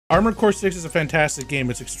Armored Core 6 is a fantastic game.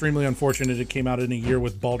 It's extremely unfortunate it came out in a year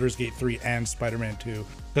with Baldur's Gate 3 and Spider-Man 2,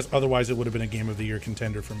 because otherwise it would have been a Game of the Year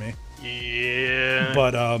contender for me. Yeah.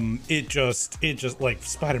 But it just like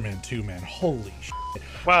Spider-Man 2, man. Holy shit.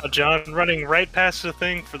 Wow, John, running right past the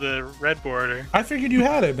thing for the red border. I figured you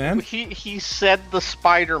had it, man. He said the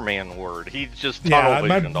Spider-Man word. He just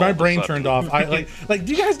my brain turned off. I like.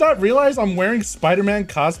 Do you guys not realize I'm wearing Spider-Man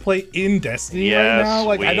cosplay in Destiny right now?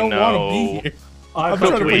 Like, I don't want to be here. I'm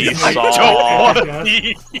trying to we play. saw.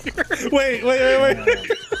 Wait.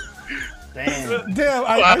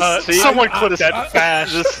 Damn. Someone clip that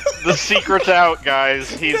fast. The secret's out, guys.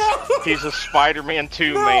 He's a Spider-Man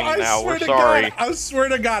 2 main now. We're sorry. God, I swear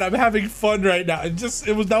to God, I'm having fun right now.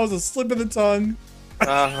 That was a slip of the tongue.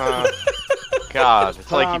 God, it's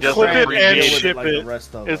like he doesn't appreciate ship it.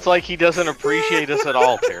 It's like he doesn't appreciate us at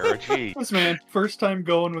all, Tara. Gee. This man, first time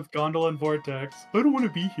going with Gondola and Vortex. I don't want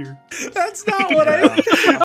to be here. That's not what I.